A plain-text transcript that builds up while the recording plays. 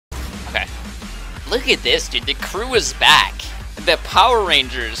Look at this, dude. The crew is back. The Power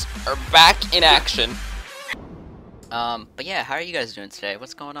Rangers are back in action. But yeah, how are you guys doing today?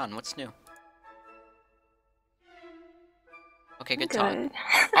 What's going on? What's new? Okay, good talk.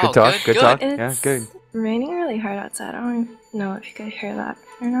 Good talk, good talk. It's Yeah, good. raining really hard outside. I don't know if you could hear that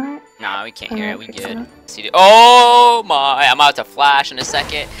or not. Nah, we can't hear it. We good. Oh my! I'm about to flash in a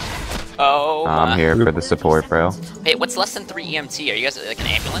second. Oh my. I'm here for the support, bro. Hey, what's less than 3 EMT? Are you guys like an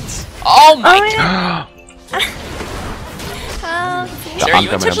ambulance? Oh my god! Sarah, are you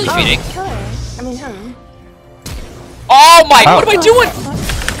intentionally feeding? I mean him. Oh my! What am I doing?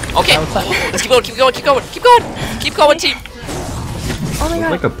 Okay, let's keep going, keep going, keep going, keep going, keep going, team. Oh my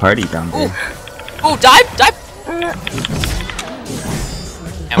god! Like a party down there. Ooh, dive, dive.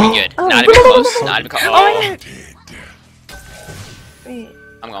 And we good. Not even close. Not even close. Oh my god! Wait.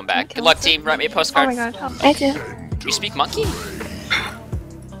 I'm going back. Good luck, team. Write me a postcard. Oh my god, help. I do. Do you speak monkey?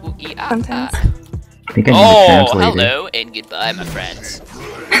 Ooh, Sometimes. I think I need a oh, translator. hello and goodbye, my friends.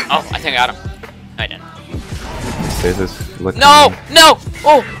 Oh, I think I got him. No, I didn't. There's this look. No! No!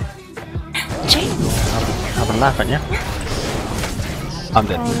 Oh! I've been laughing, yeah? I'm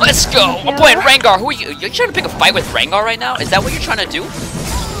dead. Let's go! I'm playing Rengar. Who are you? You're trying to pick a fight with Rengar right now? Is that what you're trying to do?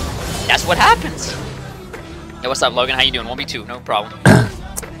 That's what happens. Hey, what's up, Logan? How you doing? 1v2, no problem.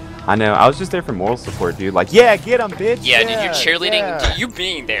 I know. I was just there for moral support, dude. Like, yeah, get him, bitch. Yeah, dude, you're cheerleading. Yeah. Dude, you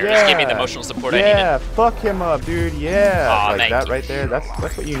being there just gave me the emotional support I needed. Yeah, fuck him up, dude. Yeah, Aw, like thank that you. right there. That's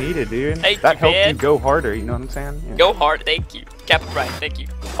what you needed, dude. Thank that you, helped man. you go harder. You know what I'm saying? Yeah. Go hard, thank you. Captain Brian, thank you.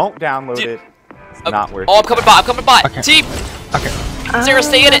 Don't download Dude, it. It's not worth Oh, it. I'm coming by, I'm coming by. Okay. Team! Okay. Sarah,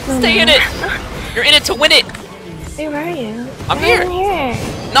 stay in it, stay in it. You're in it to win it. Hey, where are you? I'm here. I'm here.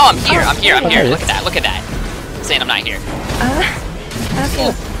 No, I'm here, I'm here, I'm here. Okay. Look at that, look at that. Saying I'm not here.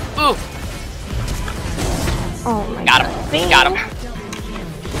 Okay. Ooh, Oh my got god. him, got him.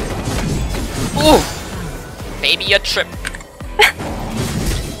 Ooh, baby, a trip.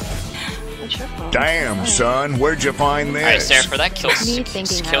 Damn, son, where'd you find this? Alright, Sarah, for that kill steal,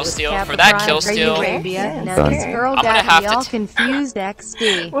 for that kill steal, I'm Now this girl gonna got have me to all confused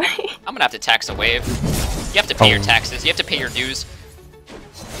XD. Wait. gonna have to tax a wave. You have to pay your taxes, you have to pay your dues.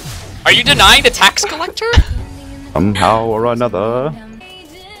 Are you denying the tax collector? Somehow or another.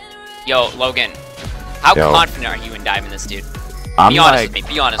 Yo, Logan, how Yo. confident are you in diving this dude? I'm Be honest like, with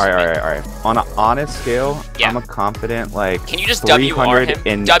me, be honest all with me. right. On an honest scale, Yeah. I'm a confident like. Can you just WR 300 him?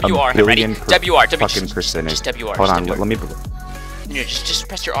 in WR a him, ready? billion WR, fucking percentage. just WR. Hold just on, WR. let me. No, just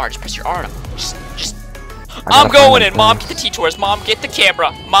press your R, just press your R on him. Just. gotta I'm find going him in, Mom, first. get the T-Tours, Mom, get the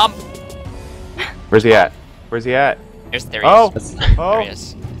camera, Mom. Where's he at? Where's he at? There he Oh, is. oh, There he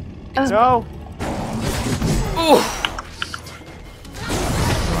is. no! Ooh,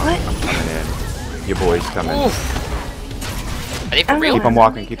 Coming in. Your boy's coming. ooh. Are they for real? Keep him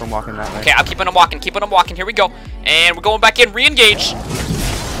walking. Keep him walking that way. Okay, I'm keeping him walking, Here we go. And we're going back in, re-engage.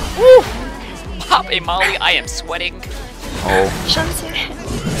 Woo! Pop a molly, I am sweating. Oh, Sean's here.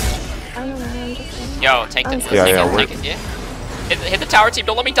 I don't know, I'm just saying. Yo, tank it. Yeah, Tank yeah, it, we're- tank it, yeah. Hit the tower, team,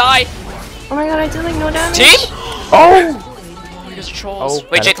 don't let me die. Oh my god, I did like no damage. Team? oh! Oh, you guys are trolls. Oh,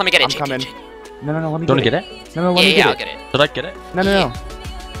 Wait, Jake, let me get it. I'm Jake, coming. Jake. No, let me Do you want to get get it. it? No, let Yeah, me yeah, I'll get get it. Did I get it? No.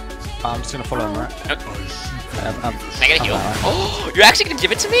 I'm just gonna follow him, right? Okay. Can Can I get a heal? Oh, you're actually gonna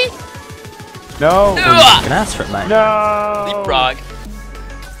give it to me? No. You Ugh! can ask for it, mate. No. Leapfrog.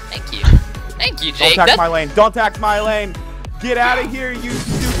 Thank you. Thank you, Don't Jake. tax my lane. Don't tax my lane. Get out of here, you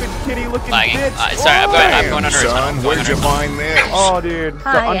stupid kitty-looking Lagging. bitch. Sorry, I'm going Damn, under his tunnel. son, I'm going where'd under you his tunnel. find this? Oh, dude, the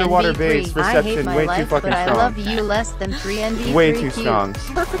Hi, underwater NV3. base I hate reception my way life, too fucking but I strong. love you less than 3 NV3. Way too cute. strong.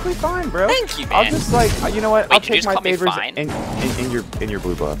 Perfectly fine, bro. Thank you, I'll man. just like, you know what? Wait, I'll did you take just my call me favors fine? in your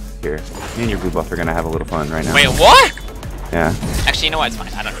blue buff here. Me and your blue buff are gonna have a little fun right now. Wait, what? Yeah, Actually, you know what? It's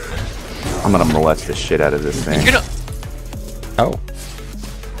fine. I don't know. I'm gonna molest the shit out of this thing. You're gonna. Oh.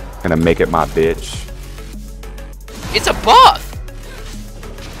 Gonna make it my bitch. It's a buff.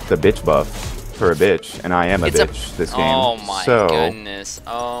 The bitch buff for a bitch, and I am a It's a- bitch this game. Oh my so goodness.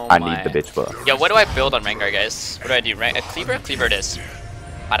 Oh I my. need the bitch buff. Yo, what do I build on Rengar, guys? What do I do? A cleaver? Cleaver it is.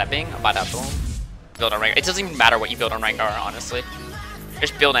 Bada bing, bada boom. Build on Rengar. It doesn't even matter what you build on Rengar, honestly.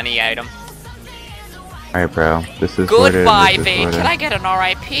 Just build any item. Alright, bro. This is what it is. Goodbye, This is Vayne. what it Can is. I get an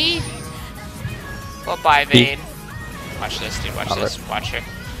RIP? Goodbye, Vayne. Watch this, dude. Watch this. Watch her.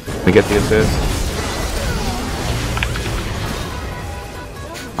 Let me get the assist.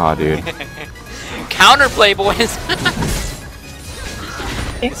 Aw, dude. Counterplay, boys.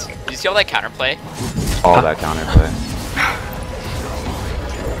 Yes. You see all that counterplay? All that counterplay.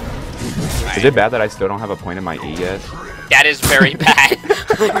 Right. Is it bad that I still don't have a point in my E yet? That is very bad.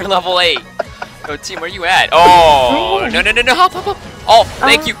 You're level 8. Yo, team, where you at? Oh, no, help. Oh,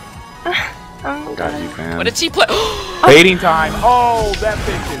 thank you. I'm Got dead. you, fam. What a team play! Baiting time. Oh, that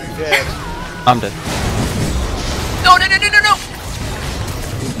bitch is dead. I'm dead. No, no, no, no, no, no!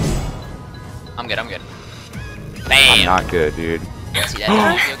 I'm good, I'm good. Bam! I'm not good, dude. See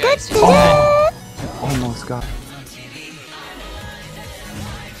that? You guys, see that? Almost got.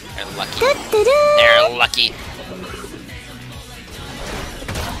 They're lucky. They're lucky.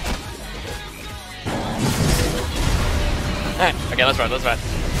 Okay, let's run, let's run.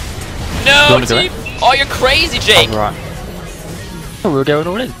 No, You team! Oh, you're crazy, Jake! Alright. Oh, we're going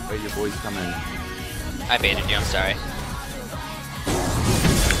all in. Wait, your boy's coming. I baited you, I'm sorry.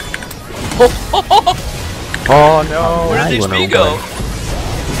 Oh, Oh no! where did you wanna HP go?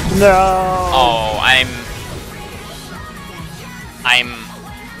 No! Oh, I'm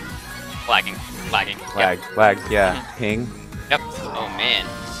lagging. Lag, Yep. lag, yeah. Ping. Yep. Oh man.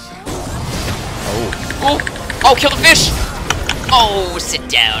 Oh. Oh, kill the fish! Oh, sit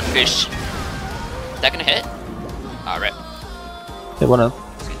down, fish. Is that gonna hit? Alright. Hit one up.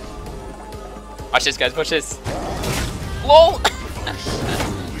 Watch this, guys, watch this. LOL!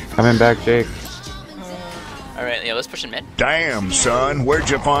 Coming back, Jake. Alright, yeah, let's push in mid. Damn, son, where'd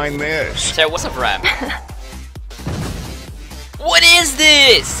you find this? So, what's up, Ram? What is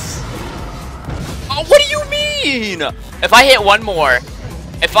this? Oh, what do you mean? If I hit one more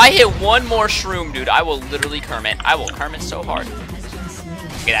shroom, dude, I will literally Kermit. I will Kermit so hard.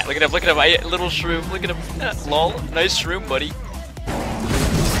 Look at that, look at him, look at him. I little shroom, look at him. Lol, nice shroom, buddy.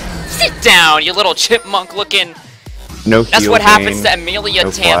 Sit down, you little chipmunk looking. No. That's heal what happens gain, to Amelia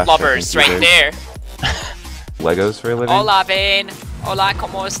no Tan flash, lovers I right think there. Legos for a living. Hola, Vane. Hola,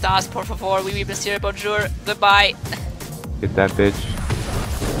 ¿cómo estás? Por favor, oui, monsieur, bonjour. Goodbye. Get that bitch.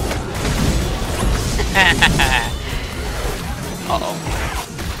 Uh-oh.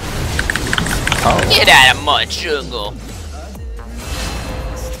 Oh. Get out of my jungle.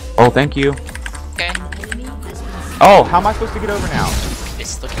 Oh, thank you. Okay. Oh, how am I supposed to get over now?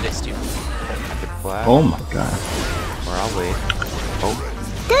 Look at this, dude. Flash. Oh my god. Or I'll wait. Oh.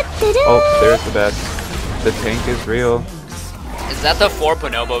 Oh, there's the best. The tank is real. Is that the 4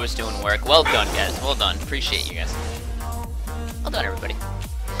 bonobos doing work? Well done, guys. Well done. Appreciate you guys. Well done, everybody.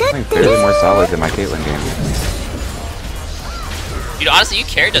 I'm fairly more solid than my Caitlyn game. Dude, honestly, you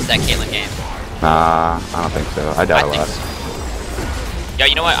carried us that Caitlyn game. Nah, I don't think so. I died a lot. So. Yeah,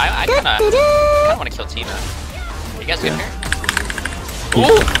 you know what? I kinda want to kill Tina. You guys good here?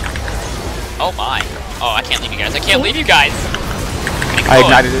 Ooh! Oh my. Oh, I can't leave you guys. I can't leave you guys. I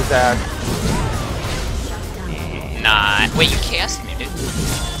ignited his ass. Nah. Wait, you cast me, dude.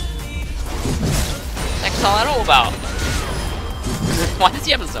 That's all I know about. Why does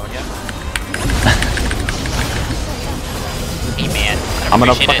he have a zone yet? Hey, man. I'm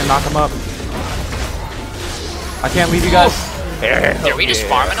gonna appreciate fucking it. knock him up. I can't leave you guys. Are we just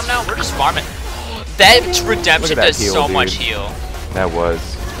farming them now? We're just farming. That redemption that does heal, so dude. much heal. That was.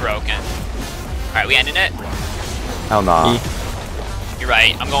 Broken. Alright, we ending it? Hell nah. You're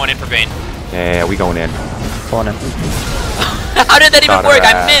right. I'm going in for Vayne. Yeah, we going in. Go on in. How did that even Got her work?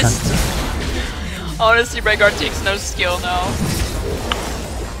 I ass. missed. Honestly, Rengar takes no skill now.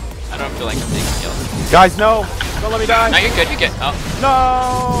 I don't feel like I'm taking skill. Guys, no! Don't let me die! No, you're good. You're good. Oh,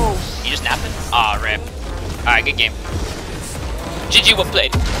 No! you just napping? Aw, rip. Alright, good game. GG, well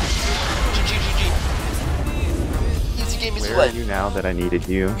played. GG, GG. Easy game is Where are what? you now that I needed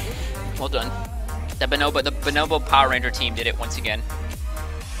you? Well done. The Bonobo Power Ranger team did it once again.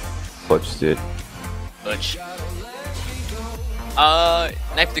 Butch did. Butch.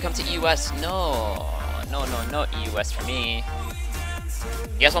 Nightblue3 come to EUS. No, no EUS for me.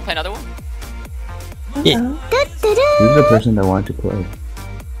 You guys want to play another one? Yeah. Who's the person that wanted to play?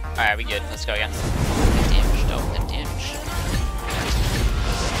 Alright, we good. Let's go again. The damage, though. The damage.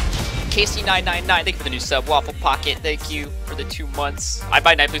 KC999, thank you for the new sub. Waffle Pocket, thank you for the 2 months. I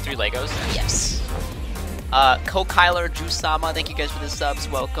buy Nightblue3 Legos. Yes. Kyler, Jusama, thank you guys for the subs.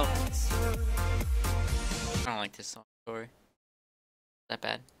 Welcome. I don't like this song story. That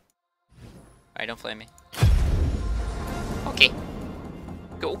bad. Alright, don't flame me. Okay.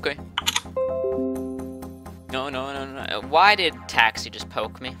 Go, okay. No. Why did Taxi just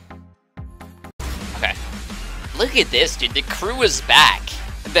poke me? Okay. Look at this, dude. The crew is back.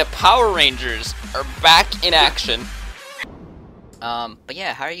 The Power Rangers are back in action. But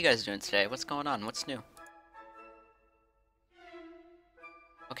yeah, how are you guys doing today? What's going on? What's new?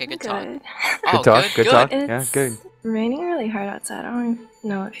 Okay, good talk. Good. Oh, Good talk. It's Yeah, good. raining really hard outside. I don't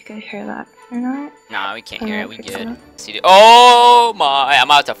know if you could hear that or not. Nah, we can't I'm hear it. gonna We fix good. it up. See, oh my! I'm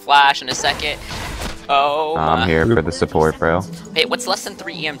about to flash in a second. Oh my! I'm here for the support, bro. Hey, what's less than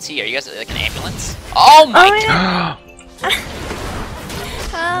 3 EMT? Are you guys like an ambulance? Oh my!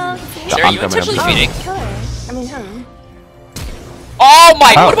 Oh, Sarah, are you intentionally feeding? Kill her. I mean him. Oh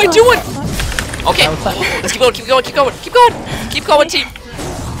my, what am I doing? Okay, let's keep going, keep going, keep going, keep going, keep going, team.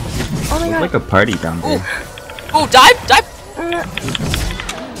 Oh my It's god. like a party down there. Ooh, dive, dive.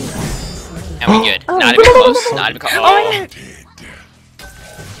 And we good. Not even close, not even close. Oh my god.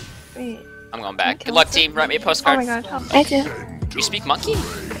 Wait. I'm going back. Good luck, team. Write me a Oh postcard. my god. I do. You speak monkey?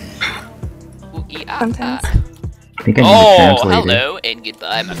 Ooh, Sometimes. I think I need a Oh, translator. hello and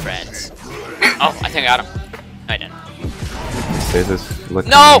goodbye, my friends. Oh, I think I got him. No, I didn't. There's this look.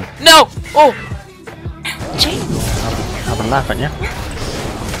 No! No! Oh! I've been laughing, yeah?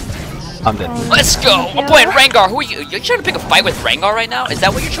 I'm dead. Let's go! I'm playing Rengar. Who are you? You're trying to pick a fight with Rengar right now? Is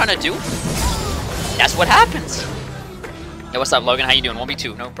that what you're trying to do? That's what happens. Hey, what's up, Logan? How you doing?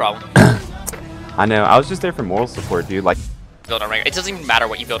 1v2, no problem. I know. I was just there for moral support, dude. Like, Build on Rengar. It doesn't even matter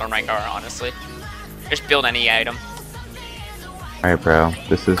what you build on Rengar, honestly. Just build any item. alright, bro.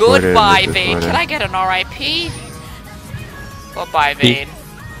 This is Goodbye, sorted, Vayne. this is Can I get an RIP? Goodbye, Vayne.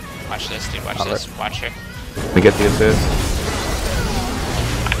 Watch this, dude. Watch this. Watch her. We get the assist.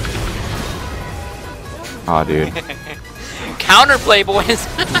 Aw, dude. Counterplay, boys.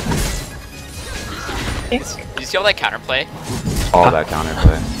 Yes. Did you see all that counterplay? All that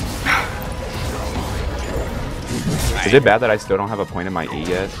counterplay. Is it bad that I still don't have a point in my E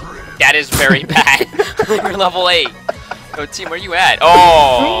yet? That is very bad. You're level 8. Oh, team, where you at?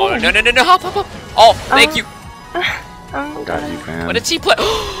 Oh, no, no, no, no, help, help, help. Oh, thank you. Oh Got god. you, fam. What a team play.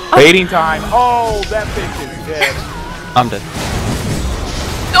 Baiting time. Oh, that bitch is dead. I'm dead.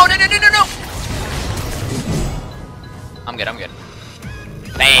 No, no, no, no, no, no. I'm good, I'm good.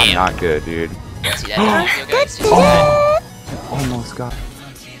 Bam. I'm not good, dude. See that? You guys, you see that? Almost got.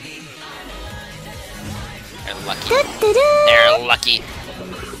 They're lucky. They're lucky.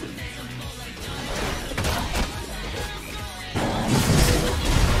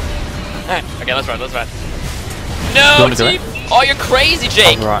 Okay, let's run, let's run. No, wanna do team! Oh, you're crazy,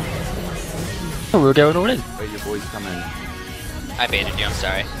 Jake! Right. Oh, we're going all in. Wait, your boy's coming. I baited you, I'm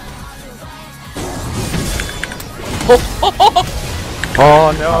sorry.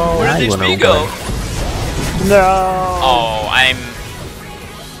 Oh no! Where Now did you wanna HP go. go? No! Oh, I'm...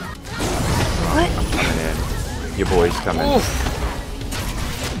 Coming in. Your boy's coming. Oof.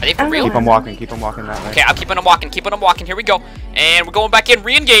 Are they for real? Keep him walking that way. Okay, I'm keeping him walking, here we go. And we're going back in,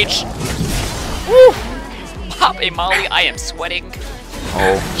 re-engage. Woo! Pop a molly, I am sweating.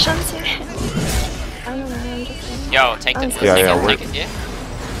 Oh. Shan's here. I don't know, I'm just saying. Yo, tank it, Yeah, yeah, tank it, yeah.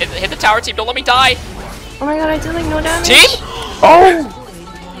 Hit the tower, team, don't let me die. Oh my god, I did like no damage. Team?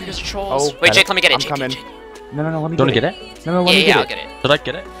 Oh! Oh, you guys are trolls. Oh, Wait, Jake, let me get it, I'm Jake, coming. Jake. No, let me Do you wanna get get it. it? No, let me Yeah, get I'll it. get it. Did I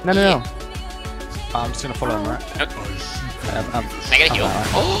get it? No. I'm just gonna follow him, right? Okay. Can Can I get a heal?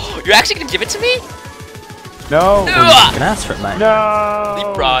 Oh, you're actually gonna give it to me? No! Ugh! can ask for it, mate. No!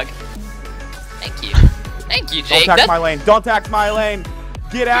 Leapfrog. Thank you. Thank you, Don't Jake. tax my lane. Don't tax my lane.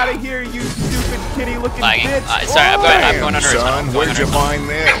 Get out of here, you stupid kitty-looking Lagging. bitch. Sorry, I'm going Damn, under his tunnel. son, I'm going where'd under you his tunnel. find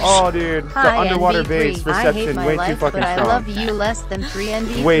this? Oh, dude. The Hi, underwater NV3. base I hate reception my way too life, fucking but I strong. love you less than 3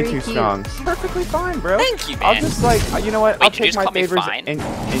 NV3. Way too cute. strong. Perfectly fine, bro. Thank you, I'll man. just like, you know what? Wait, I'll did you take just my call me favors fine?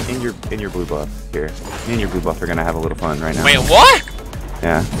 in your blue buff here. Me and your blue buff are gonna have a little fun right now. Wait, what?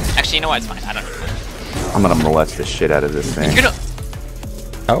 Yeah. Actually, you know what? It's fine. I don't know. I'm gonna molest the shit out of this thing. You're gonna...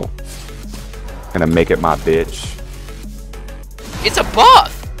 Oh. Gonna make it my bitch. It's a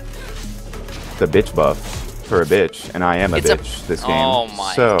buff! The bitch buff for a bitch, and I am a It's a- bitch this game. Oh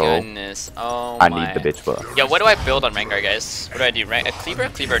my so goodness. Oh I my... need the bitch buff. Yo, what do I build on Rengar, guys? What do I do? Right? A cleaver?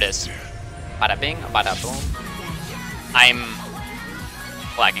 Cleaver it is. Bada bing, bada boom. I'm...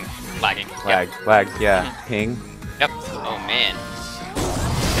 lagging. Lagging. Lag, yeah. Ping. Yep. Oh, man.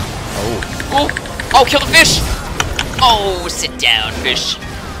 Oh. Oh! Oh, kill the fish! Oh, sit down, fish.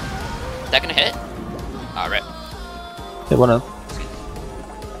 Is that gonna hit? Alright. Hit one of them.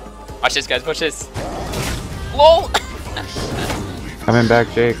 Watch this, guys. Watch this. LOL! Coming back,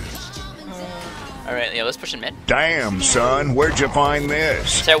 Jake. Alright, yeah, let's push in mid. Damn, son, where'd you find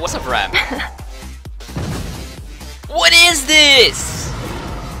this? So, what's up, Ram? What is this?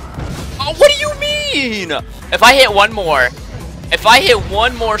 Oh, what do you mean? If I hit one more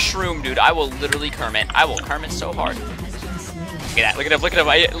shroom, dude, I will literally Kermit. I will Kermit so hard. Look at that. Look at him. Look at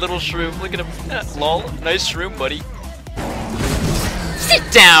him. Little shroom. Look at him. Lol. Nice shroom, buddy. Sit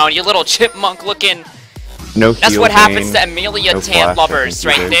down, you little chipmunk looking. No That's heal what happens gain, to Amelia no Tan flash, lovers I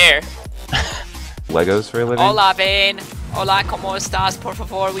right think there. Legos for a living? Hola, Vayne. Hola, ¿cómo estás? Por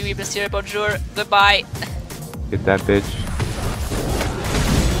favor, oui, oui, monsieur, bonjour. Goodbye. Get that bitch.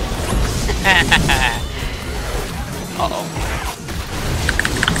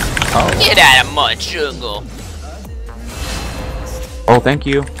 Uh-oh. Get out of my jungle. Oh, thank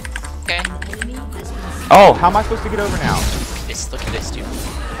you. Oh, how am I supposed to get over now? Look at this, dude.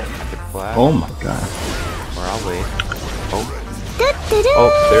 Flash. Oh my god. Or I'll wait. Oh.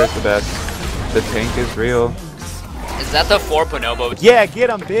 Oh, there's the best. The tank is real. Is that the 4 bonobo? Yeah, get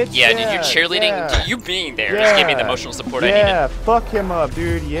him, bitch. Yeah, dude, you're cheerleading. Yeah. Dude, you being there just gave me the emotional support I needed. Yeah, fuck him up,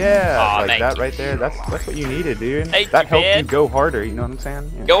 dude. Yeah. Aw, like thank that you. right there. That's what you needed, dude. Thank that you, helped man. you go harder, you know what I'm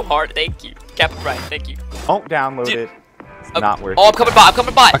saying? Yeah. Go hard, thank you. Captain Brian, thank you. Don't download Dude, it. It's not worth Oh, it. I'm coming bot, I'm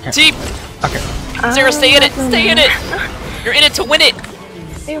coming bot. Okay. Team! Okay. Sarah, stay in it, stay in it! You're in it to win it!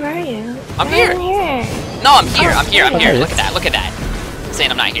 Hey, where are you? I'm here. Here. No, I'm here, I'm here, I'm here. Okay. Look at that, look at that.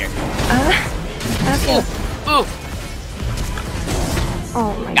 Saying I'm not here. Okay. Ooh,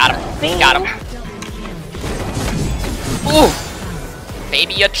 Oh my got god. him, got him. Ooh!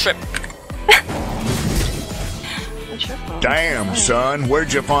 Baby, a trip. Damn, son,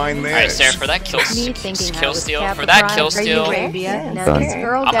 where'd you find Alright, this? Sarah, for that kill, Me thinking I kill was steal, for that kill steal, Arabia. Now Done. this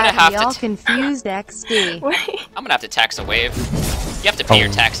girl I'm gonna got have me to all confused XD. Wait. I'm gonna have to tax a wave. You have to pay your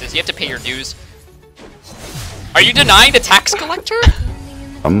taxes, you have to pay your dues. Are you denying the tax collector?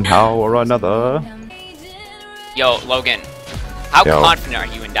 Somehow or another. Yo, Logan, how Yo. confident are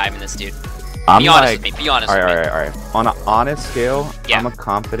you in diving this dude? I'm Be honest like, with me, be honest with me. alright. On an honest scale, Yeah. I'm a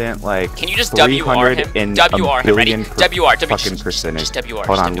confident like. Can you just WR 300 him? in WR a him, ready? billion WR, fucking percentage. just WR.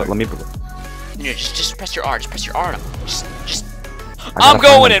 Hold just on, WR. let me. No, just press your R, just press your R on him. Just. gotta I'm find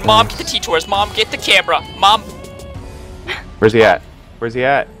going him in, Mom, first. get the T-Tours, Mom, get the camera, Mom. Where's he at? Where's he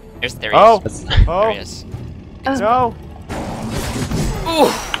at? There he Oh, is. There oh, he is. no.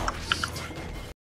 Ooh.